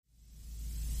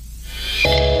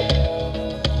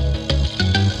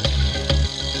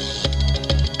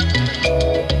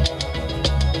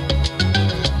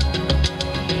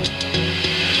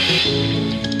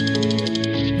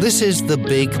This is The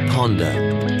Big Ponder.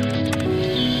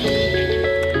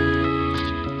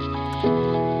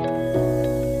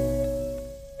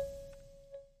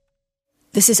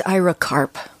 This is Ira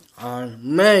Karp. On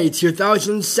May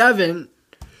 2007,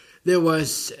 there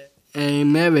was a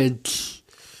marriage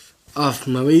of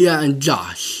Maria and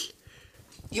Josh.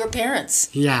 Your parents?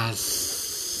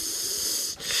 Yes.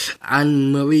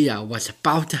 And Maria was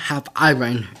about to have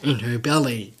Ira in her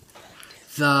belly.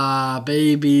 The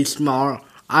baby small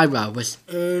Ira was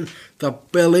in the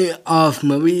belly of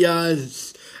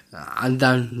Maria's, and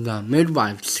then the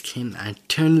midwives came and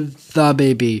turned the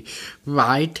baby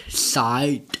right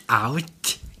side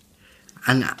out.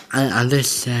 And they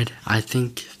said, I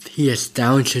think he has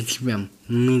Down syndrome,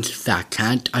 means that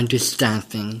can't understand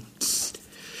things.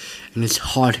 And it's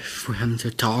hard for him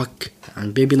to talk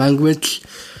and baby language.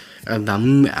 And the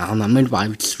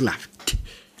midwives left.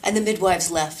 And the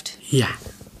midwives left? Yeah.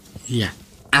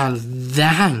 And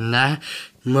then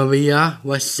Maria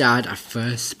was sad at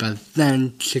first, but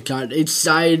then she got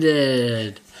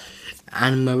excited.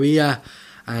 And Maria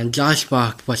and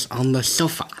Joshua was on the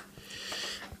sofa.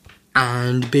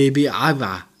 And baby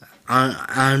Ira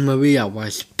and Maria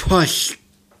was pushed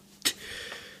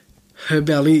her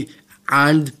belly,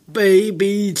 and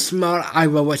baby small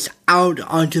Ira was out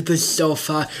onto the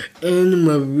sofa in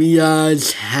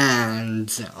Maria's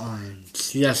hands.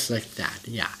 Just like that,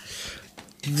 yeah.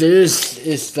 This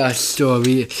is the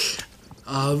story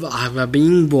of Ira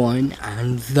being born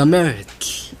and the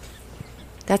marriage.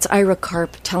 That's Ira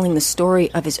Karp telling the story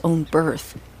of his own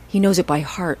birth. He knows it by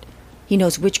heart. He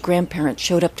knows which grandparent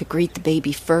showed up to greet the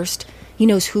baby first. He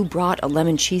knows who brought a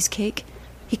lemon cheesecake.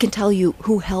 He can tell you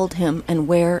who held him and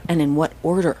where and in what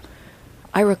order.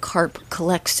 Ira Karp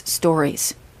collects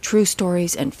stories, true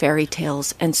stories and fairy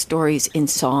tales, and stories in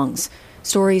songs,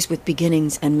 stories with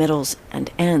beginnings and middles and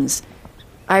ends.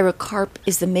 Ira Karp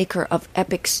is the maker of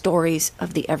epic stories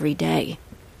of the everyday.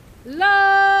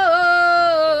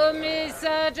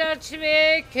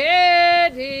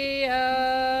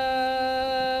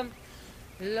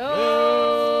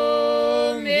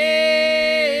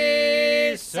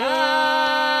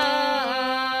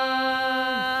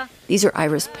 These are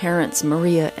Ira's parents,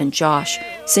 Maria and Josh,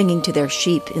 singing to their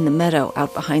sheep in the meadow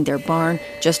out behind their barn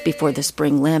just before the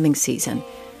spring lambing season.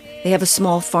 They have a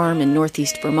small farm in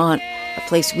northeast Vermont, a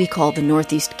place we call the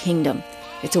Northeast Kingdom.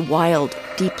 It's a wild,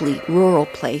 deeply rural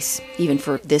place, even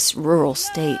for this rural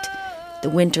state.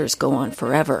 The winters go on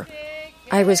forever.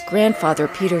 Ira's grandfather,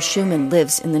 Peter Schumann,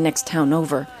 lives in the next town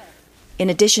over.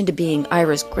 In addition to being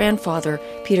Ira's grandfather,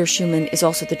 Peter Schumann is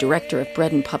also the director of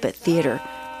Bread and Puppet Theater,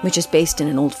 which is based in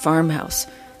an old farmhouse.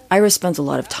 Ira spends a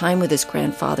lot of time with his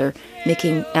grandfather,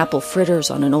 making apple fritters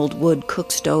on an old wood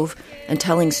cook stove and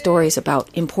telling stories about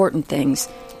important things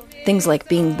like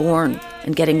being born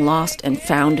and getting lost and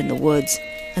found in the woods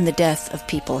and the death of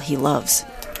people he loves.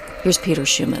 Here's Peter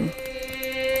Schumann.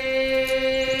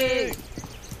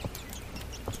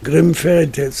 Grimm fairy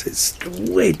tales is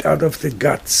straight out of the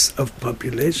guts of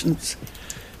populations.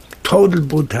 Total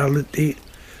brutality,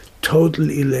 total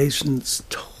elations,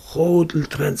 total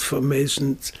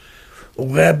transformations.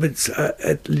 Rabbits are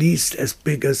at least as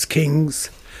big as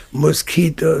kings.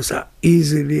 Mosquitoes are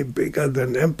easily bigger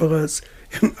than emperors.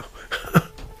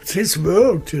 It's his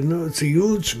world, it's a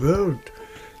huge world.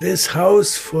 This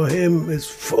house for him is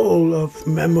full of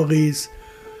memories.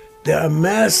 There are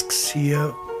masks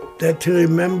here that he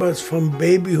remembers from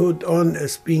babyhood on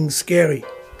as being scary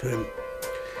to him,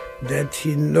 that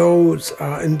he knows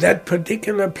are in that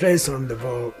particular place on the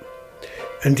wall.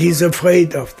 And he's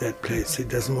afraid of that place. He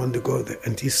doesn't want to go there.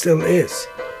 And he still is.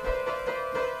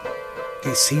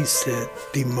 He sees the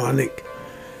demonic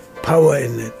power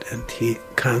in it, and he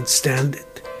can't stand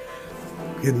it.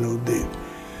 The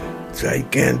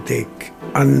gigantic,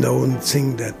 unknown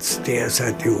thing that stares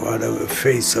at you out of a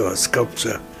face or a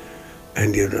sculpture,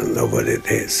 and you don't know what it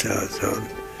is.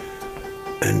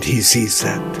 And he sees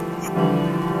that.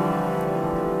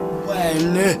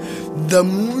 When the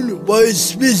moon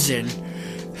was risen,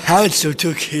 Hansel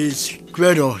took his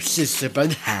Gretel sister by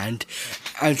the hand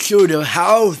and showed her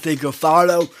how they could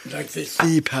follow like this.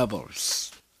 The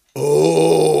pebbles.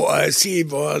 Oh, I see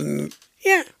one.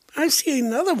 Yeah, I see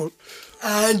another one.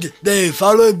 And they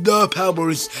followed the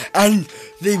pebbles, and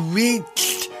they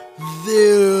reached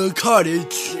their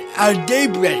cottage at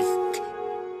daybreak.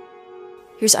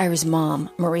 Here's Ira's mom,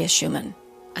 Maria Schumann.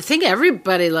 I think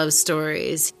everybody loves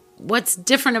stories. What's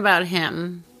different about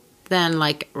him than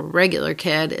like a regular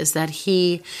kid is that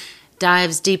he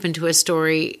dives deep into a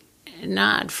story,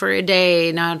 not for a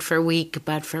day, not for a week,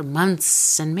 but for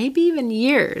months and maybe even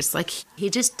years. Like he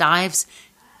just dives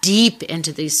deep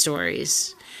into these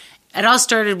stories. It all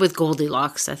started with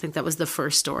Goldilocks. I think that was the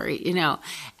first story, you know.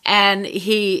 And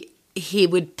he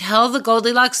would tell the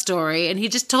Goldilocks story, and he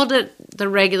just told it the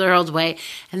regular old way.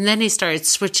 And then he started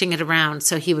switching it around.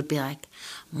 So he would be like,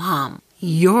 Mom,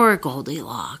 you're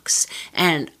Goldilocks,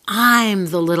 and I'm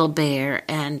the little bear.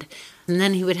 And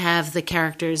then he would have the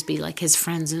characters be like his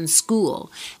friends in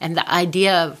school. And the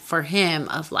idea for him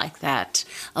of like that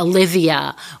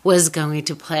Olivia was going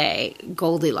to play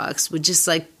Goldilocks would just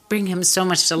like bring him so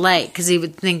much delight, because he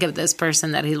would think of this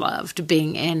person that he loved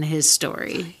being in his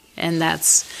story. And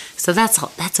that's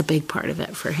a big part of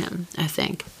it for him, I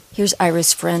think. Here's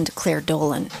Ira's friend, Claire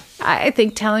Dolan. I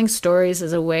think telling stories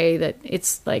is a way that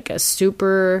it's like a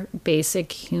super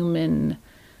basic human,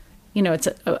 you know, it's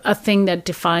a thing that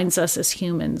defines us as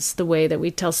humans, the way that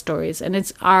we tell stories. And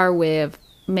it's our way of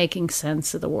making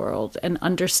sense of the world. And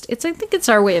I think it's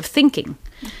our way of thinking.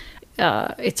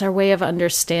 It's our way of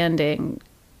understanding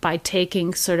by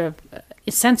taking sort of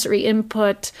sensory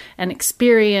input and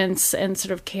experience and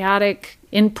sort of chaotic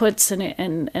inputs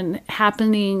and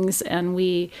happenings, and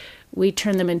we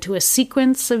turn them into a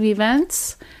sequence of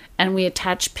events, and we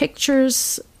attach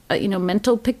pictures,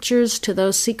 mental pictures to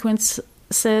those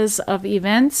sequences of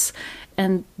events,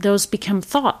 and those become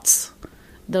thoughts.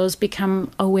 Those become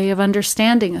a way of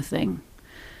understanding a thing.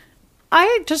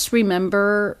 I just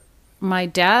remember my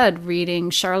dad reading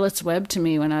Charlotte's Web to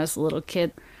me when I was a little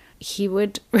kid. He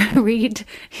would read,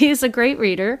 he's a great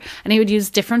reader, and he would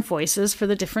use different voices for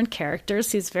the different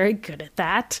characters. He's very good at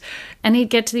that. And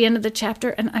he'd get to the end of the chapter,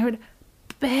 and I would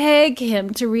beg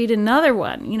him to read another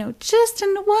one. Just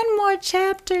in one more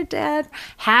chapter, Dad.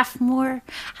 Half more,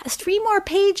 3 more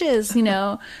pages,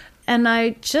 And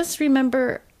I just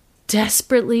remember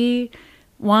desperately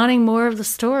wanting more of the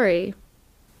story,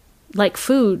 like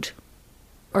food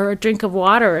or a drink of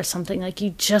water or something. Like,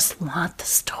 you just want the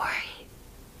story.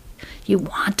 You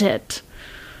want it.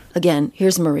 Again,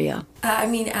 here's Maria.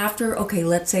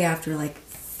 Let's say after like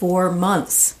 4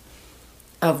 months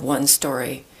of one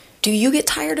story, do you get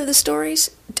tired of the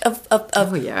stories?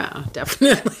 Oh, yeah,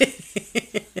 definitely.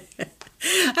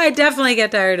 I definitely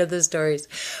get tired of the stories.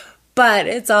 But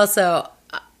it's also,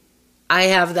 I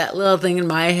have that little thing in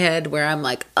my head where I'm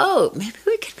like, oh, maybe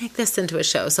we could make this into a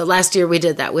show. So last year we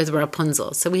did that with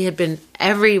Rapunzel. So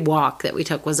every walk that we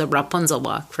took was a Rapunzel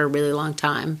walk for a really long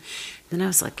time. Then I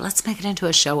was like, let's make it into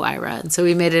a show, Ira. And so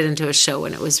we made it into a show,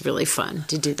 and it was really fun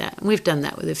to do that. And we've done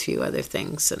that with a few other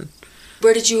things. And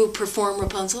where did you perform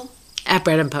Rapunzel? At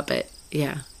Bread and Puppet,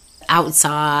 yeah.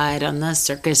 Outside on the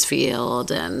circus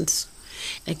field. And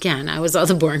again, I was all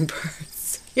the boring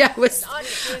parts. Yeah,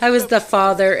 I was the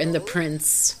father and the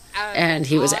prince, and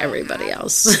he was everybody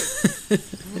else.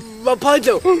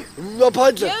 Rapunzel!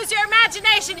 Rapunzel! Use your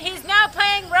imagination. He's now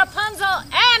playing Rapunzel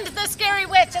and the Scary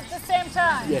Witch at the same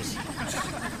time. Yes.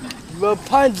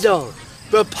 Rapunzel!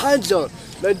 Rapunzel!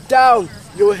 Let down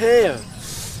your hair.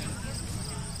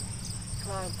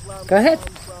 Go ahead.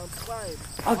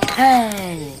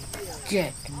 Okay.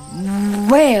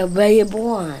 Where were you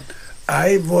born?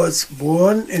 I was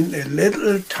born in a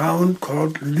little town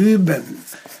called Lüben.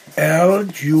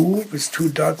 L-U with 2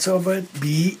 dots over it,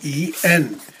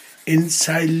 B-E-N. In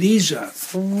Silesia.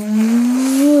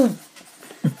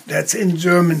 That's in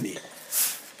Germany.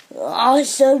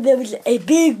 Also, there was a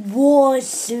big war,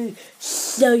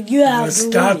 so you have was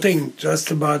starting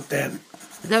just about then.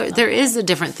 There is a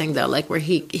different thing, though, like where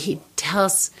he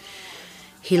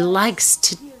likes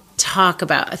to talk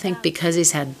about, I think because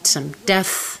he's had some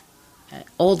death,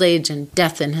 old age and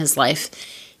death in his life,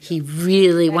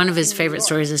 one of his favorite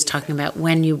stories is talking about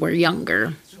when you were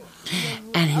younger.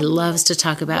 And he loves to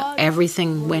talk about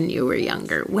everything when you were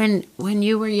younger. When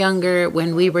you were younger,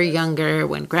 when we were younger,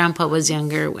 when Grandpa was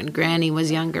younger, when Granny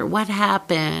was younger, what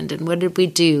happened and what did we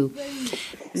do?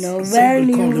 When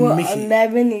you were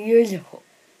 11 years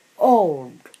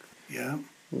old. Yeah.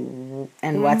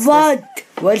 And what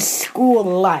was school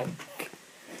like?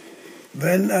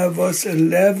 When I was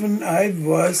 11, I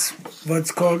was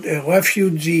what's called a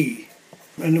refugee.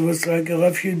 And it was like a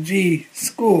refugee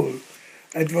school.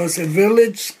 It was a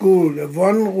village school, a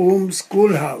one-room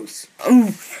schoolhouse.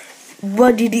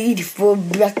 What did you eat for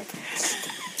breakfast?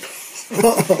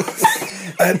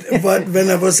 But when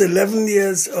I was 11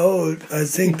 years old, I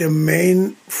think the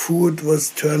main food was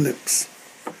turnips.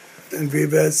 And we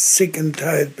were sick and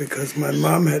tired because my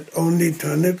mom had only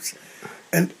turnips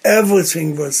and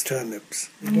everything was turnips.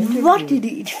 What did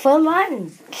you eat for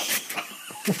lunch?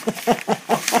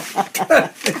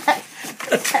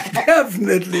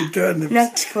 Definitely turnips.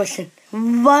 Next question.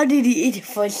 What did you eat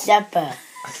for supper?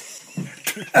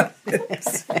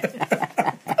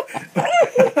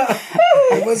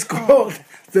 It was called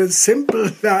the simple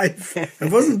life.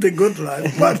 It wasn't a good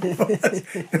life, but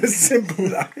it was a simple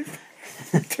life.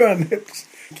 Turnips.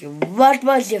 What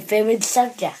was your favorite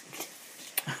subject?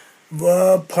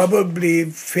 Were probably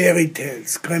fairy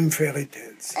tales, Grimm fairy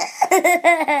tales.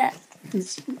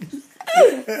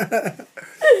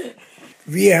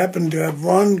 We happened to have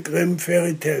one Grimm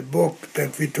fairy tale book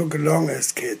that we took along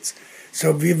as kids.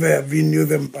 So we knew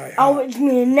them by heart. It's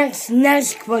my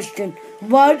next question.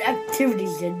 What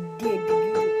activities did you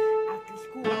do after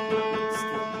school?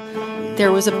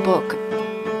 There was a book.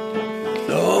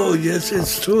 Oh, yes,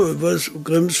 it's true. It was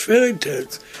Grimm's fairy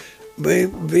tales.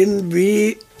 When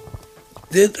we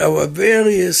did our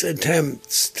various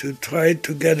attempts to try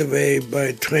to get away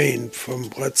by train from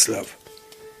Wrocław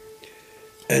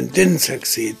and didn't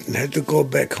succeed and had to go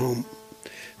back home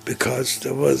because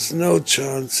there was no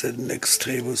chance that the next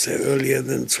train was there earlier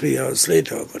than 3 hours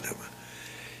later or whatever.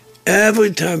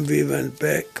 Every time we went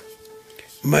back,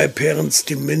 my parents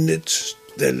diminished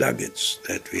the luggage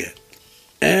that we had.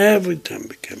 Every time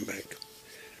we came back.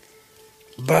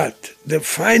 But the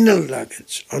final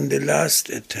luggage on the last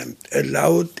attempt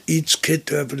allowed each kid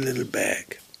to have a little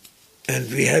bag.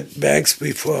 And we had bags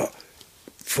before.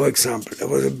 For example, there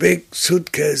was a big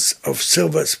suitcase of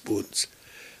silver spoons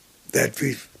that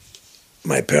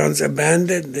my parents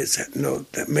abandoned. They said, no,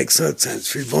 that makes no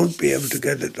sense. We won't be able to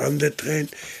get it on the train.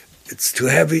 It's too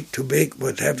heavy, too big,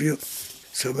 what have you.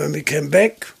 So when we came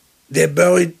back, they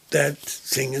buried that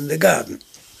thing in the garden.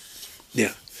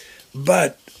 Yeah.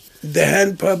 But the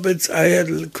hand puppets, I had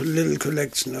a little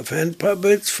collection of hand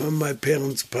puppets from my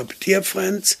parents' puppeteer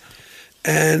friends.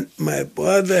 And my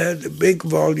brother had a big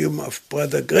volume of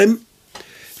Brother Grimm,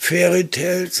 fairy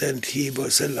tales, and he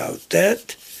was allowed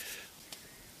that.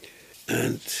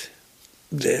 And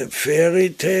the fairy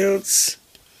tales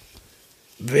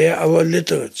were our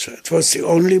literature. It was the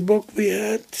only book we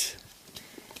had.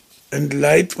 And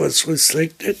light was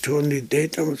restricted to only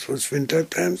daytime. It was winter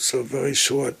time, so very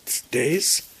short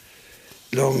days,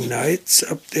 long nights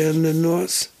up there in the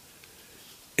north.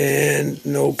 And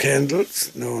no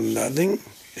candles, no nothing,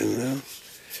 you know.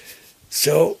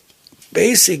 So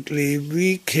basically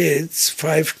we kids,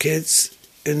 5 kids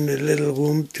in a little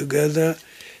room together,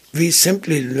 we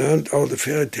simply learned all the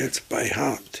fairy tales by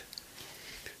heart.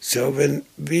 So when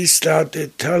we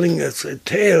started telling us a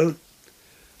tale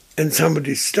and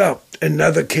somebody stopped,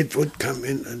 another kid would come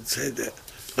in and say the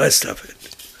rest of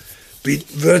it. We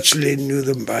virtually knew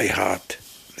them by heart,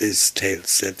 these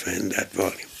tales that were in that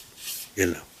volume, you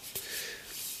know.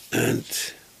 And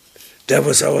that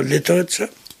was our literature.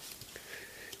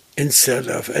 Instead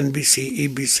of NBC,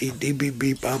 EBC,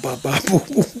 DBB, ba ba ba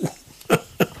boo.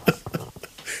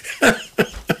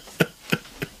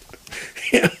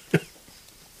 Yeah.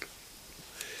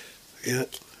 Yeah.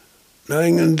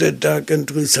 Lying in the dark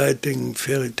and reciting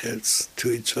fairy tales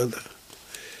to each other.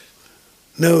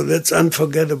 No, that's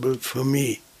unforgettable for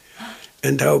me.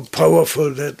 And how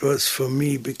powerful that was for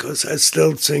me, because I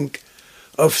still think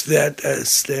of that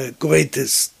as the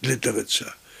greatest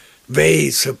literature, way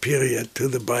superior to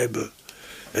the Bible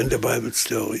and the Bible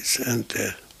stories and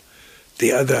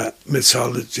the other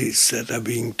mythologies that are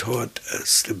being taught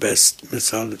as the best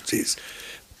mythologies.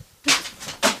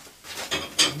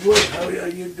 What? How are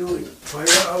you doing? Fire,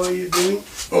 how are you doing?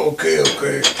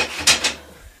 Okay.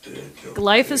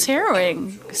 Life is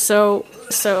harrowing, so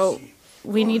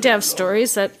we need to have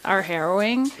stories that are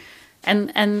harrowing.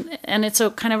 And it's a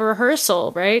kind of a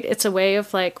rehearsal, right? It's a way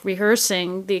of like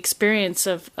rehearsing the experience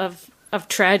of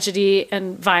tragedy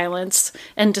and violence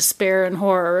and despair and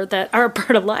horror that are a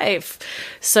part of life.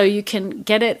 So you can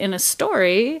get it in a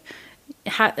story.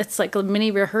 It's like a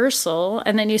mini rehearsal,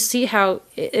 and then you see how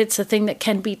it's a thing that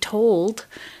can be told,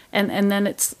 and then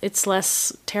it's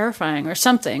less terrifying or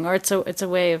something, or it's a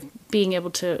way of being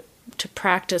able to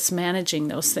practice managing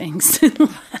those things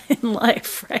in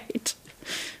life, right?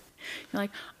 You're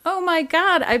like, oh my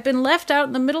God, I've been left out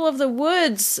in the middle of the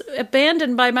woods,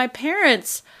 abandoned by my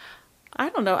parents. I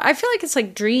don't know. I feel like it's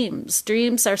like dreams.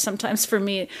 Dreams are sometimes for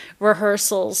me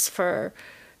rehearsals for,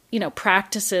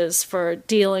 practices for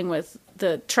dealing with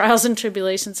the trials and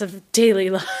tribulations of daily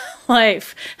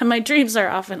life. And my dreams are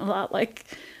often a lot like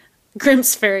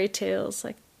Grimm's fairy tales.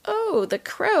 Like, oh, the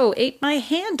crow ate my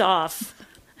hand off.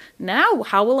 Now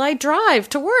how will I drive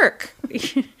to work?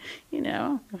 You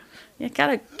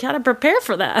gotta prepare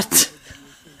for that.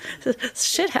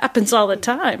 Shit happens all the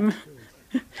time.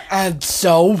 And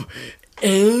so,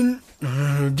 in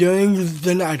During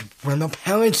the night, when the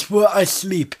parents were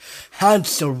asleep,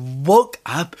 Hansel woke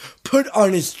up, put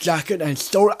on his jacket, and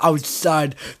stole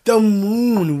outside. The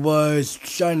moon was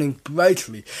shining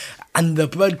brightly, and the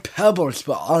red pebbles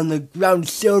were on the ground,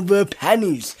 silver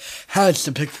pennies.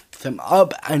 Hansel picked them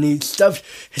up, and he stuffed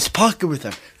his pocket with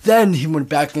them. Then he went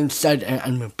back inside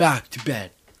and went back to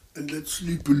bed. And let's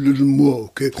sleep a little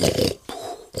more, okay?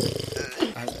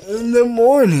 And in the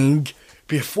morning,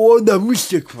 before the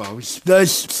rooster crows, the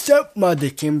stepmother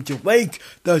came to wake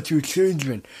the two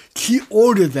children. She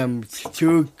ordered them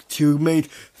to make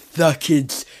the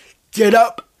kids get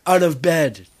up out of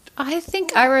bed. I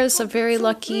think Ira is a very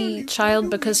lucky child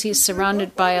because he's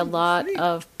surrounded by a lot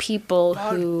of people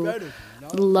who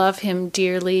love him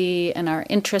dearly and are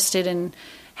interested in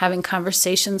having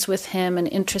conversations with him and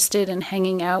interested in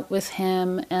hanging out with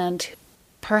him. And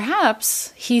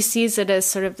perhaps he sees it as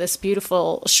sort of this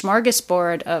beautiful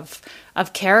smorgasbord of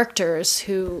characters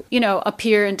who,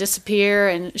 appear and disappear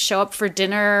and show up for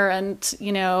dinner, and,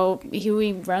 who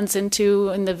he runs into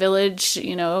in the village,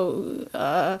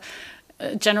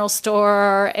 general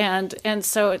store, and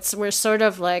so we're sort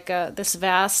of like this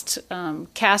vast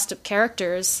cast of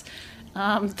characters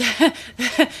and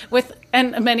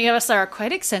many of us are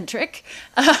quite eccentric,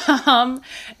 and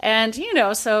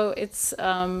so it's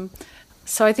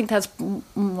so I think that's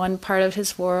one part of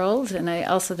his world. And I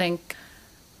also think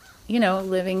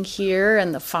living here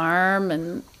and the farm,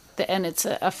 and it's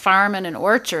a farm and an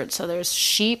orchard, so there's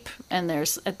sheep, and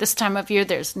there's, at this time of year,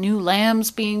 there's new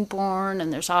lambs being born,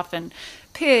 and there's often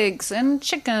pigs and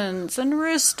chickens and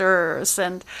roosters,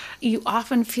 and you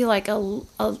often feel like a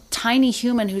tiny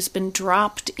human who's been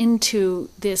dropped into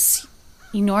this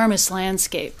enormous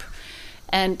landscape,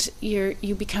 and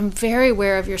you become very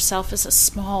aware of yourself as a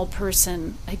small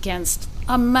person against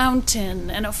a mountain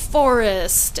and a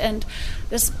forest and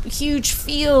this huge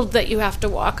field that you have to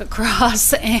walk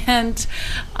across, and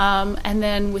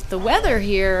then with the weather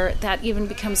here, that even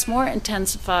becomes more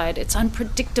intensified. It's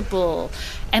unpredictable,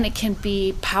 and it can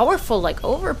be powerful, like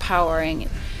overpowering.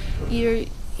 You're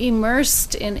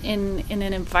immersed in an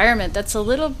environment that's a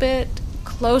little bit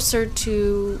closer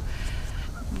to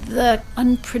the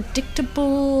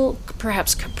unpredictable,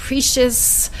 perhaps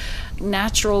capricious,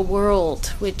 natural world,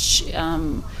 which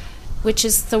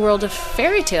is the world of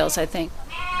fairy tales, I think.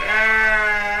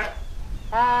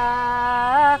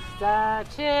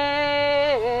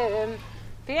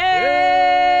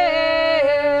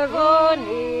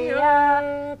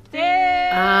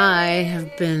 I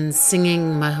have been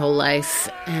singing my whole life,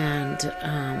 and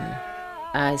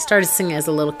I started singing as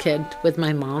a little kid with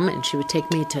my mom, and she would take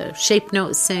me to shape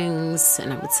note sings,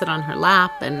 and I would sit on her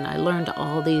lap, and I learned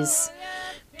all these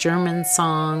German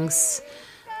songs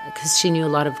because she knew a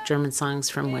lot of German songs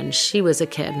from when she was a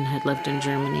kid and had lived in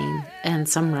Germany, and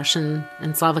some Russian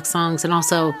and Slavic songs. And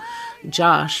also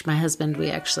Josh, my husband,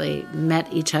 we actually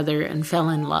met each other and fell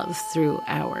in love through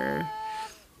our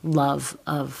love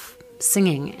of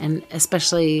singing, and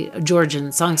especially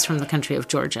Georgian songs from the country of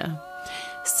Georgia.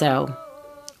 So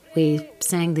we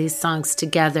sang these songs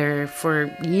together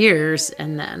for years,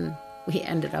 and then we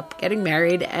ended up getting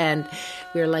married, and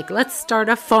we were like, let's start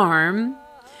a farm.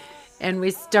 And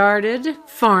we started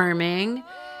farming.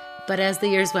 But as the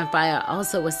years went by, I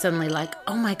also was suddenly like,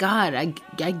 oh my God, I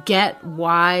get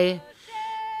why,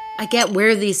 I get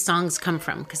where these songs come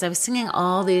from. Because I was singing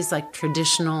all these like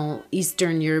traditional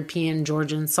Eastern European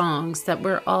Georgian songs that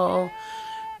were all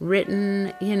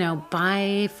written,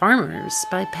 by farmers,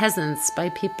 by peasants, by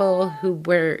people who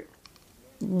were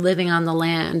living on the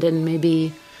land, and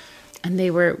they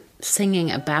were singing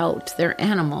about their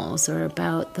animals or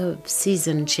about the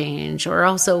season change,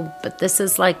 but this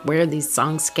is like where these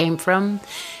songs came from.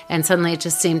 And suddenly it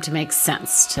just seemed to make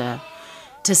sense to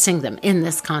sing them in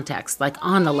this context, like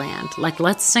on the land. Like,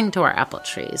 let's sing to our apple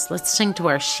trees. Let's sing to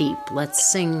our sheep. Let's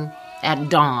sing at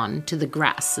dawn to the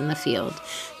grass in the field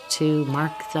to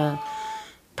mark the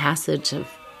passage of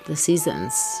the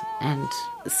seasons. And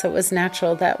so it was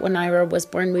natural that when Ira was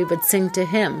born, we would sing to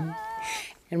him.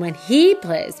 And when he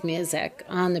plays music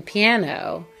on the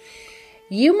piano,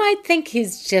 you might think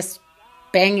he's just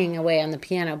banging away on the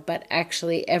piano, but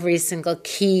actually every single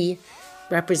key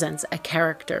represents a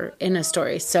character in a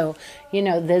story. So,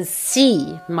 the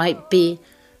C might be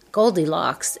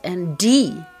Goldilocks, and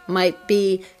D might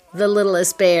be the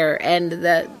littlest bear, and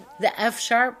the F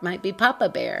sharp might be Papa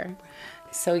Bear.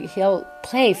 So he'll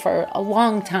play for a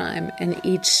long time, and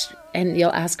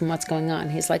you'll ask him what's going on.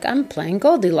 He's like, I'm playing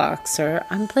Goldilocks, or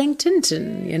I'm playing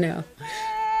Tintin,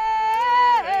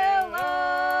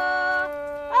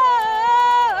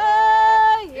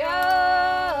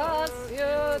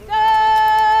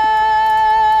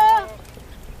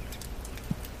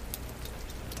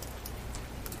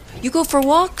 You go for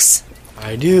walks?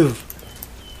 I do.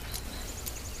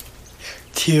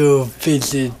 To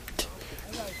visit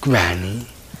Granny.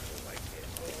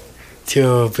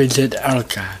 To visit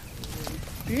Elka.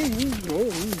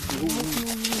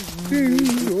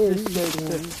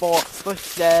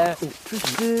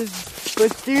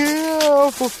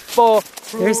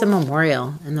 There's a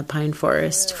memorial in the pine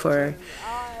forest for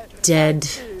dead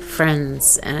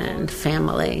friends and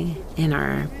family in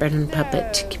our bread and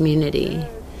puppet community.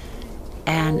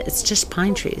 And it's just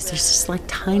pine trees. There's just like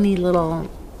tiny little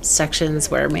sections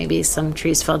where maybe some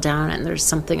trees fell down and there's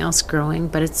something else growing,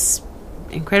 but it's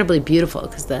incredibly beautiful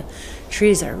because the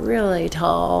trees are really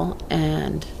tall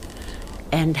and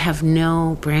have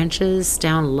no branches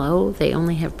down low. They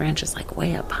only have branches like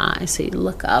way up high, so you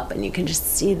look up and you can just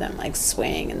see them like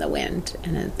swaying in the wind,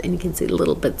 and you can see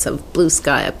little bits of blue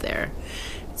sky up there.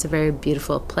 It's a very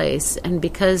beautiful place, and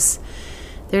because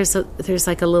there's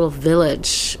like a little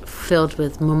village filled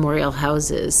with memorial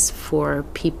houses for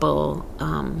people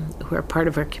who are part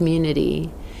of our community,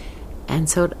 and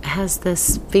so it has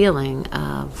this feeling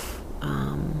of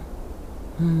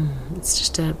it's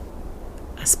just a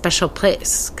special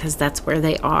place because that's where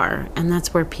they are, and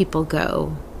that's where people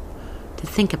go to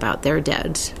think about their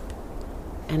dead.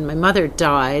 And my mother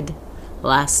died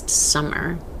last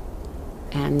summer,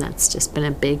 and that's just been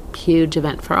a big, huge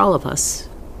event for all of us.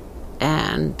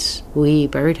 And we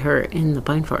buried her in the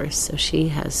pine forest, so she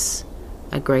has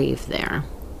a grave there.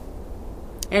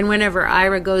 And whenever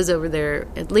Ira goes over there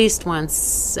at least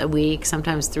once a week,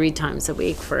 sometimes 3 times a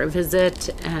week for a visit,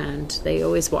 and they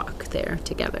always walk there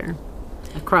together.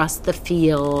 Across the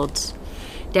field,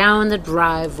 down the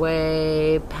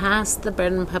driveway, past the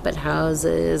bread and puppet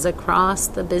houses, across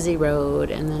the busy road,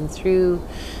 and then through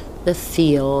the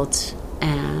field,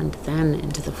 and then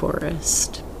into the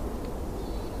forest.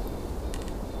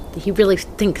 He really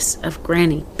thinks of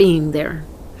Granny being there,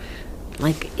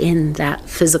 like in that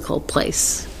physical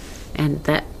place, and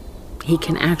that he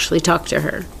can actually talk to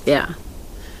her. Yeah.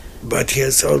 But he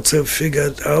has also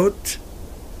figured out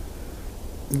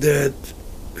that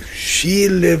she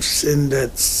lives in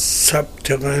that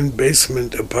subterranean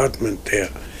basement apartment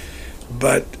there,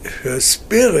 but her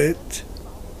spirit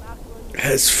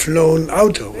has flown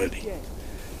out already.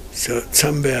 So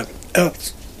somewhere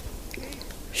else.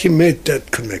 He made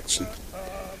that connection.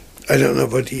 I don't know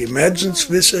what he imagines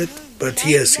with it, but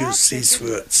he has used these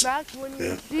words.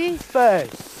 Yeah.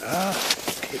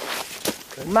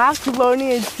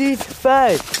 Macaroni and cheese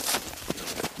first.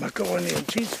 Macaroni and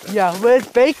cheese first? Yeah,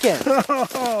 with bacon.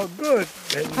 Oh, good.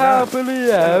 Happily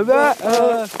ever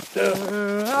after.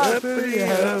 Happily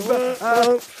ever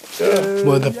after.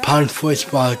 Well, the pine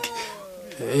forest walk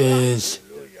is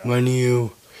when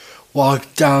you walk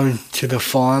down to the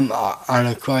farm and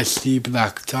across the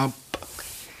blacktop,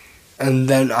 and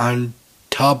then on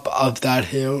top of that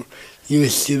hill you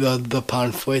see the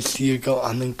pine forest. You go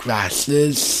on the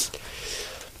grasses,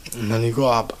 and then you go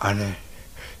up on a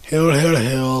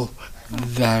hill,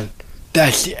 then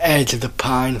that's the edge of the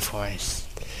pine forest.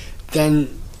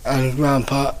 Then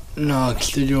Grandpa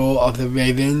knocks the door of the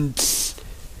ravens.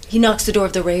 He knocks the door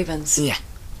of the ravens? Yeah.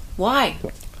 Why?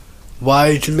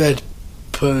 Why? To let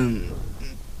permission.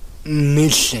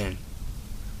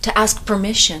 To ask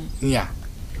permission? Yeah.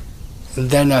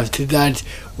 And then after that,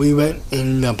 we went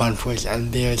in the pine forest,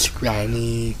 and there's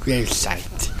Granny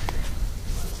gravesite.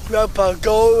 Grandpa,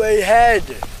 go ahead.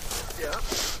 Yeah,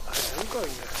 I am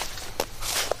going there.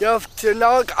 You have to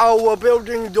knock our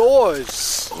building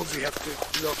doors. Oh, we have to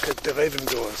knock at the raven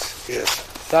doors, yes.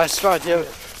 That's right.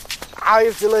 I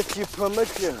have to let you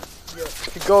permission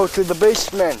to go to the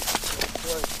basement.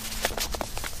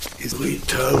 He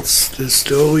retells the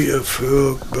story of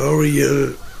her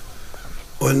burial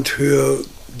and her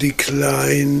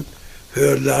decline,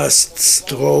 her last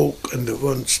stroke and the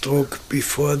one stroke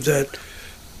before that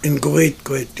in great,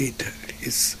 great detail.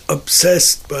 He's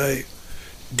obsessed by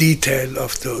detail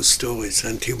of those stories,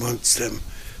 and he wants them.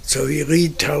 So he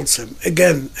retells them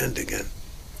again and again.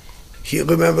 He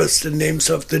remembers the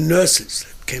names of the nurses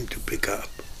that came to pick her up,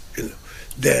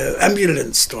 the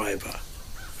ambulance driver,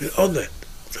 all that.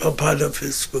 It's all part of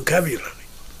his vocabulary.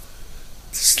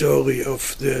 The story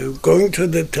of the going to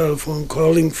the telephone,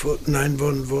 calling for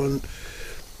 911,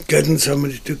 getting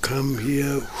somebody to come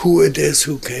here, who it is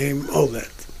who came, all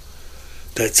that.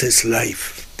 That's his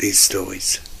life, these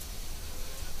stories.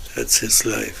 That's his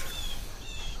life.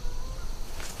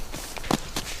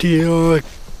 Dear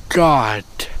God,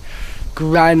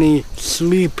 Granny,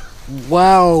 sleep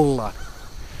well.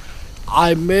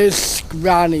 I miss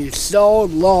Granny so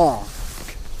long.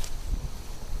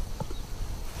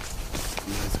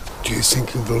 Do you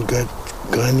think you will get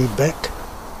Granny back?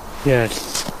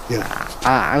 Yes. Yeah.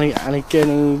 And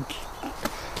getting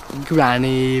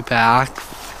Granny back.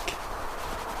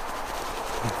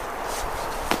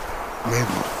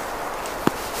 Maybe.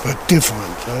 But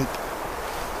different, right?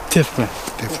 Different.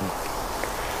 Different.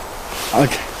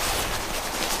 Okay.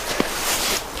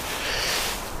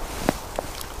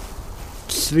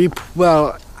 Sleep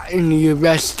well in your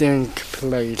resting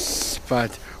place,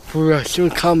 but we will soon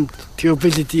come to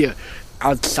visit you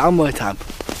at summertime.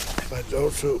 But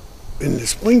also in the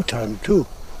springtime too,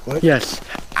 right? Yes,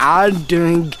 and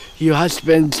during your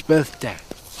husband's birthday.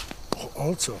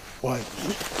 Also, why?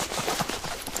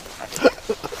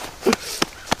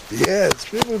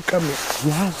 Yes, we will come.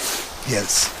 Yes.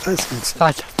 Yes, I think so.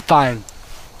 That's fine.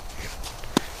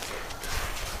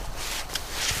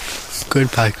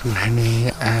 Goodbye,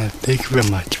 Granny, and thank you very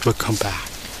much for coming back.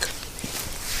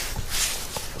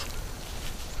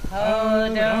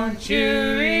 Oh, don't you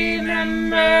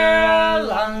remember a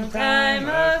long time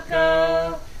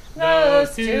ago,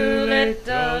 those two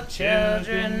little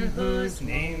children whose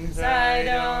names I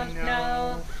don't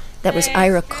know? That was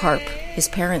Ira Karp, his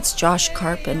parents Josh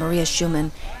Karp and Maria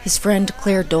Schumann, his friend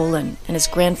Claire Dolan, and his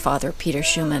grandfather Peter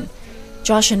Schumann.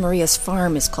 Josh and Maria's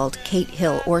farm is called Kate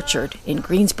Hill Orchard in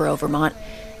Greensboro, Vermont.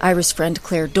 Ira's friend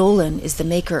Claire Dolan is the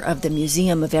maker of the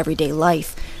Museum of Everyday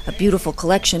Life, a beautiful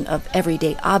collection of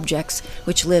everyday objects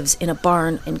which lives in a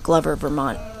barn in Glover,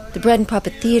 Vermont. The Bread and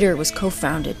Puppet Theater was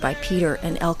co-founded by Peter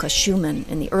and Elka Schumann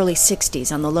in the early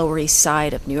 60s on the Lower East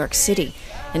Side of New York City,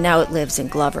 and now it lives in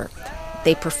Glover.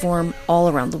 They perform all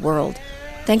around the world.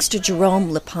 Thanks to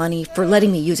Jerome Lipani for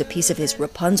letting me use a piece of his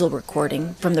Rapunzel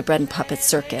recording from the Bread and Puppet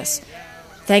Circus.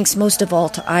 Thanks most of all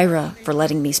to Ira for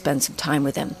letting me spend some time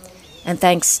with him. And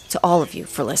thanks to all of you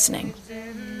for listening.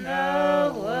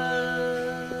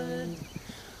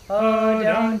 Oh,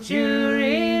 don't you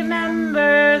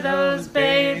remember those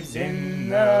babes in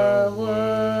the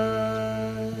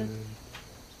wood?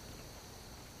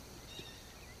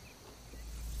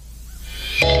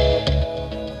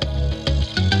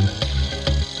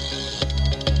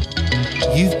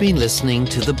 You've been listening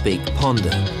to The Big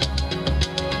Ponder.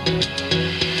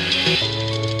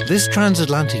 This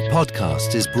transatlantic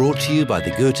podcast is brought to you by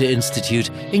the Goethe Institute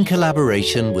in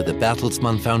collaboration with the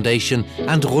Bertelsmann Foundation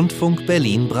and Rundfunk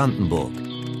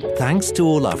Berlin-Brandenburg. Thanks to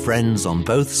all our friends on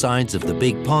both sides of the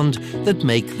Big Pond that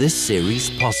make this series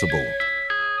possible.